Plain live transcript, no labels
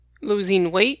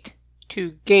losing weight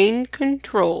to gain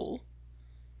control.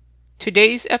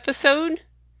 Today's episode,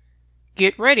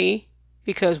 get ready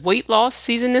because weight loss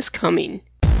season is coming.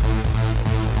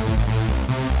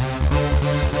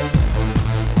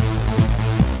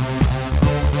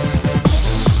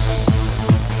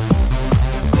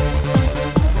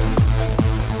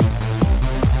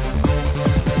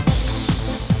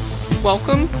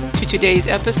 Welcome to today's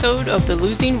episode of the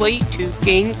Losing Weight to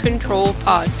Gain Control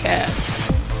podcast.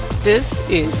 This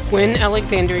is Gwen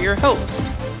Alexander, your host.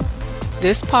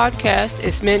 This podcast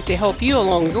is meant to help you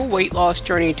along your weight loss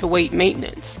journey to weight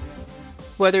maintenance.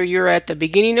 Whether you're at the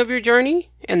beginning of your journey,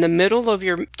 in the middle of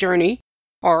your journey,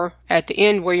 or at the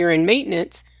end where you're in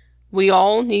maintenance, we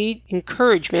all need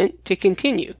encouragement to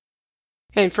continue.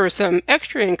 And for some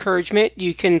extra encouragement,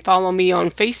 you can follow me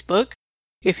on Facebook.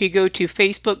 If you go to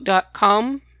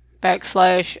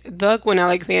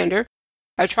facebook.com/thegwenalexander,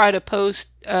 I try to post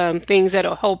things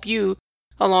that'll help you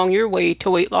along your way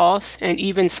to weight loss, and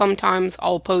even sometimes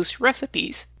I'll post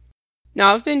recipes.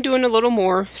 Now, I've been doing a little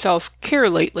more self-care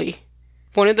lately.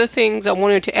 One of the things I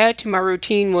wanted to add to my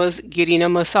routine was getting a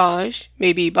massage,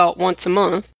 maybe about once a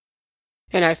month,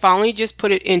 and I finally just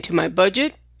put it into my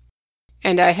budget.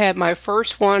 And I had my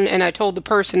first one, and I told the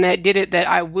person that did it that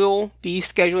I will be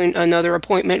scheduling another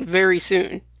appointment very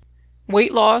soon.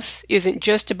 Weight loss isn't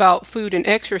just about food and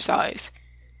exercise.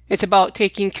 It's about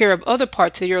taking care of other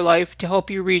parts of your life to help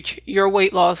you reach your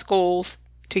weight loss goals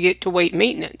to get to weight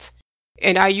maintenance.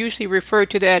 And I usually refer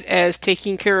to that as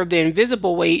taking care of the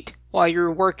invisible weight while you're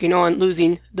working on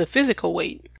losing the physical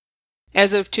weight.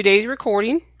 As of today's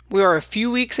recording, we are a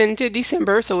few weeks into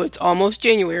December, so it's almost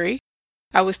January.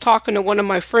 I was talking to one of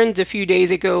my friends a few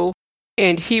days ago,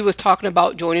 and he was talking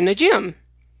about joining a gym.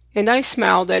 And I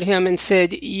smiled at him and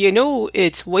said,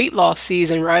 it's weight loss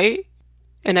season, right?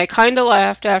 And I kind of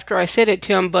laughed after I said it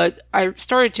to him, but I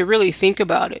started to really think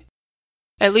about it.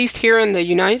 At least here in the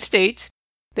United States,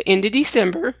 the end of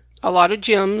December, a lot of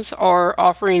gyms are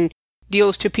offering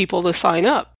deals to people to sign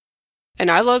up. And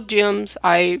I love gyms.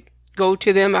 I go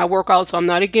to them. I work out, so I'm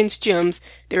not against gyms.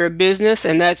 They're a business,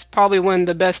 and that's probably when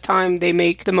the best time they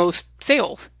make the most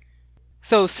sales.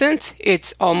 So since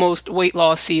it's almost weight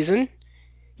loss season,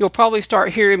 you'll probably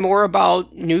start hearing more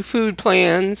about new food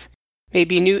plans,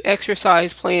 maybe new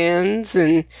exercise plans,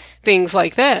 and things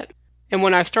like that. And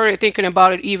when I started thinking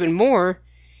about it even more,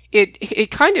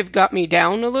 it kind of got me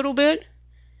down a little bit,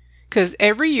 because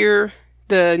every year,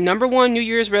 the number one New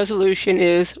Year's resolution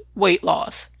is weight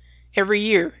loss. Every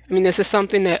year. I mean, this is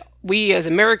something that we as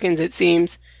Americans, it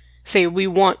seems, say we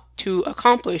want to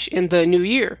accomplish in the new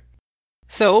year.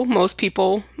 So most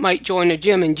people might join a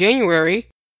gym in January,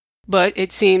 but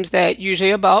it seems that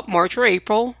usually about March or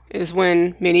April is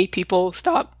when many people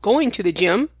stop going to the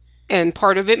gym. And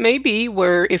part of it may be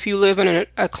where if you live in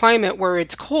a climate where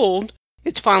it's cold,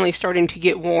 it's finally starting to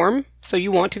get warm, so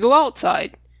you want to go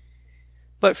outside.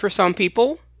 But for some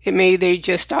people, they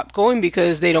just stop going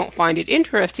because they don't find it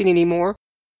interesting anymore,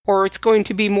 or it's going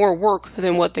to be more work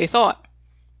than what they thought.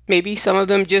 Maybe some of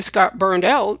them just got burned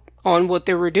out on what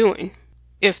they were doing.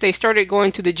 If they started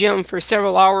going to the gym for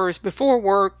several hours before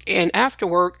work and after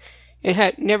work and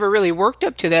had never really worked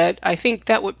up to that, I think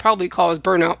that would probably cause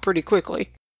burnout pretty quickly.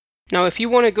 Now, if you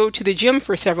want to go to the gym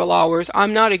for several hours,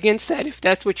 I'm not against that if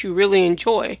that's what you really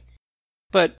enjoy.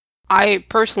 But I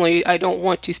don't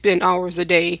want to spend hours a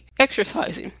day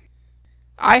exercising.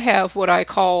 I have what I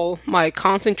call my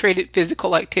concentrated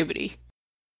physical activity.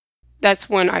 That's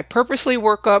when I purposely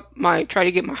work up, try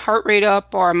to get my heart rate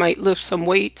up, or I might lift some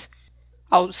weights.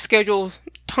 I'll schedule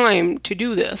time to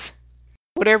do this.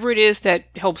 Whatever it is that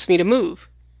helps me to move.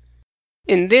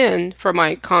 And then, for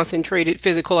my concentrated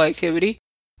physical activity,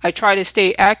 I try to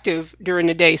stay active during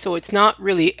the day, so it's not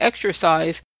really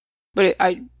exercise, but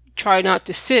I try not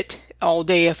to sit all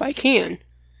day if I can.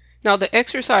 Now, the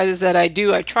exercises that I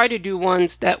do, I try to do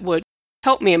ones that would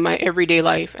help me in my everyday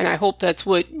life, and I hope that's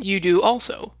what you do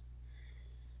also.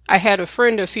 I had a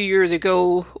friend a few years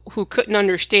ago who couldn't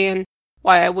understand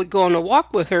why I would go on a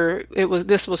walk with her.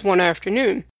 This was one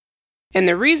afternoon. And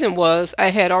the reason was I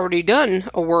had already done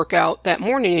a workout that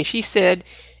morning, and she said,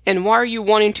 "And why are you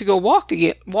wanting to go walk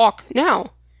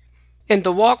now?" And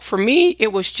the walk for me,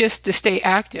 it was just to stay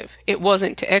active. It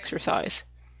wasn't to exercise.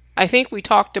 I think we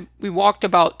walked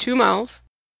about 2 miles,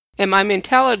 and my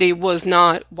mentality was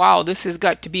not, wow, this has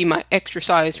got to be my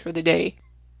exercise for the day.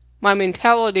 My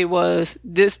mentality was,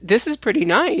 this is pretty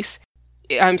nice.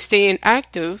 I'm staying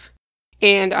active,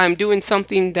 and I'm doing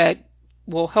something that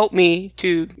will help me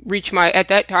to reach at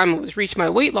that time it was reach my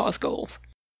weight loss goals.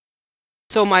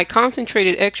 So my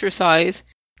concentrated exercise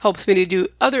helps me to do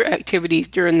other activities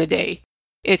during the day.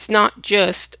 It's not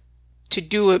just to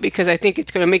do it because I think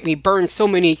it's going to make me burn so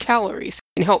many calories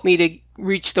and help me to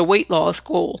reach the weight loss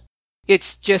goal.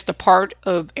 It's just a part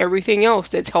of everything else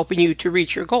that's helping you to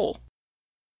reach your goal.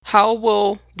 How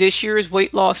will this year's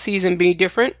weight loss season be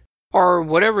different, or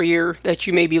whatever year that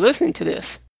you may be listening to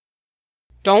this?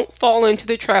 Don't fall into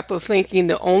the trap of thinking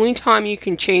the only time you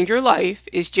can change your life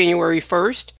is January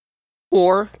 1st,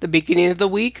 or the beginning of the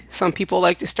week. Some people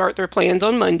like to start their plans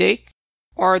on Monday,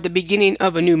 or the beginning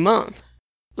of a new month.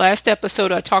 Last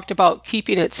episode I talked about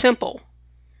keeping it simple.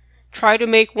 Try to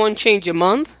make one change a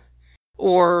month,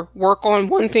 or work on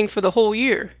one thing for the whole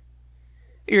year.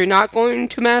 You're not going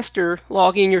to master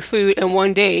logging your food in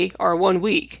one day or 1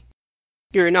 week.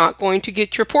 You're not going to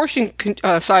get your portion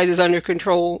sizes under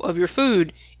control of your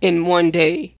food in 1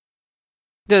 day.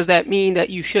 Does that mean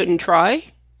that you shouldn't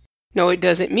try? No, it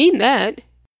doesn't mean that.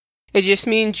 It just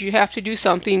means you have to do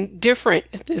something different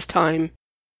at this time.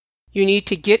 You need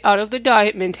to get out of the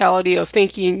diet mentality of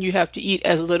thinking you have to eat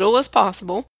as little as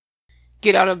possible.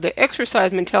 Get out of the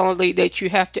exercise mentality that you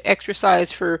have to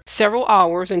exercise for several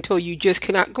hours until you just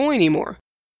cannot go anymore.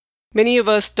 Many of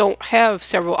us don't have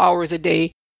several hours a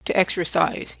day to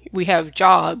exercise. We have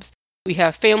jobs. We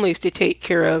have families to take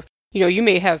care of. You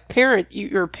may have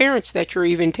your parents that you're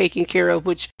even taking care of,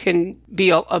 which can be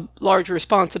a large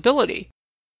responsibility.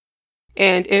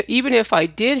 And even if I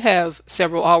did have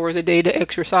several hours a day to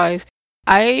exercise,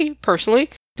 I personally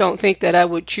don't think that I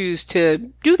would choose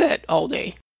to do that all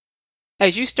day.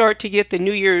 As you start to get the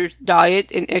New Year's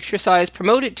diet and exercise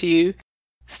promoted to you,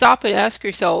 stop and ask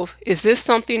yourself, is this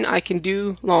something I can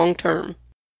do long term?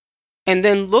 And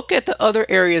then look at the other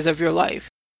areas of your life.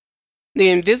 The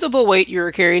invisible weight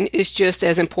you're carrying is just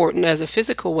as important as the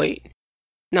physical weight.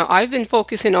 Now, I've been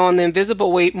focusing on the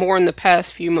invisible weight more in the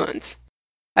past few months.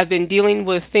 I've been dealing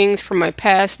with things from my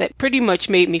past that pretty much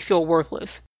made me feel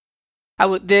worthless. I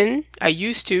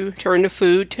used to turn to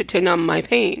food to numb my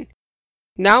pain.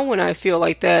 Now when I feel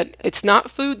like that, it's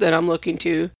not food that I'm looking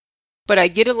to, but I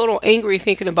get a little angry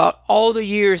thinking about all the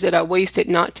years that I wasted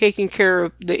not taking care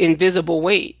of the invisible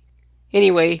weight.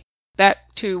 Anyway,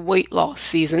 back to weight loss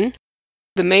season.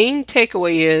 The main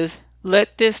takeaway is,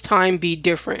 let this time be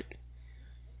different.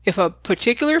 If a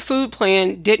particular food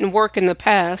plan didn't work in the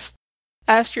past,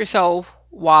 ask yourself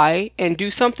why and do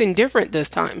something different this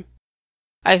time.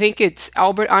 I think it's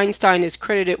Albert Einstein is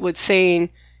credited with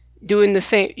saying, doing the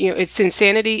same, it's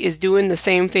insanity is doing the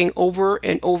same thing over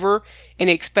and over and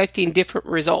expecting different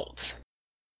results.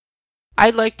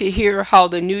 I'd like to hear how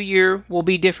the new year will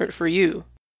be different for you.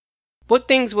 What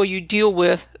things will you deal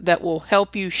with that will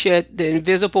help you shed the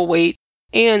invisible weight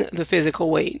and the physical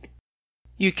weight?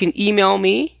 You can email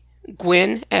me,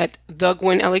 Gwen at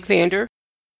thegwenalexander.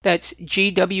 That's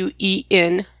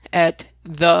GWEN at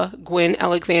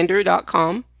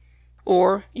thegwenalexander.com.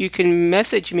 Or you can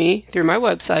message me through my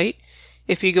website.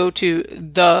 If you go to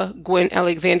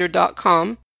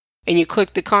thegwenalexander.com and you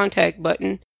click the contact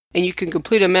button, and you can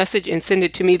complete a message and send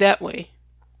it to me that way.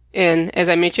 And as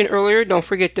I mentioned earlier, don't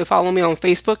forget to follow me on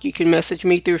Facebook. You can message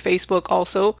me through Facebook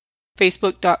also,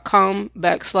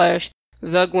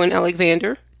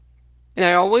 facebook.com/thegwenalexander. And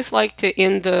I always like to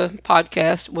end the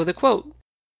podcast with a quote.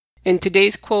 And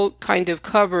today's quote kind of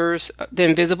covers the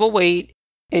invisible weight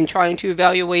and trying to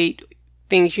evaluate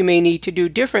things you may need to do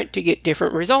different to get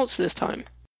different results this time.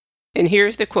 And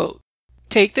here's the quote.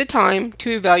 Take the time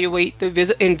to evaluate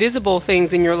the invisible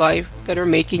things in your life that are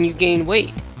making you gain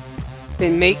weight.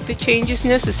 Then make the changes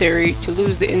necessary to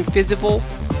lose the invisible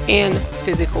and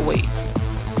physical weight.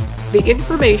 The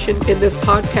information in this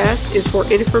podcast is for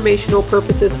informational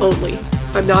purposes only.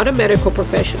 I'm not a medical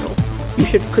professional. You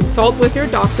should consult with your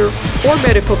doctor or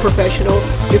medical professional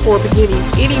before beginning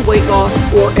any weight loss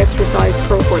or exercise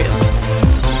program.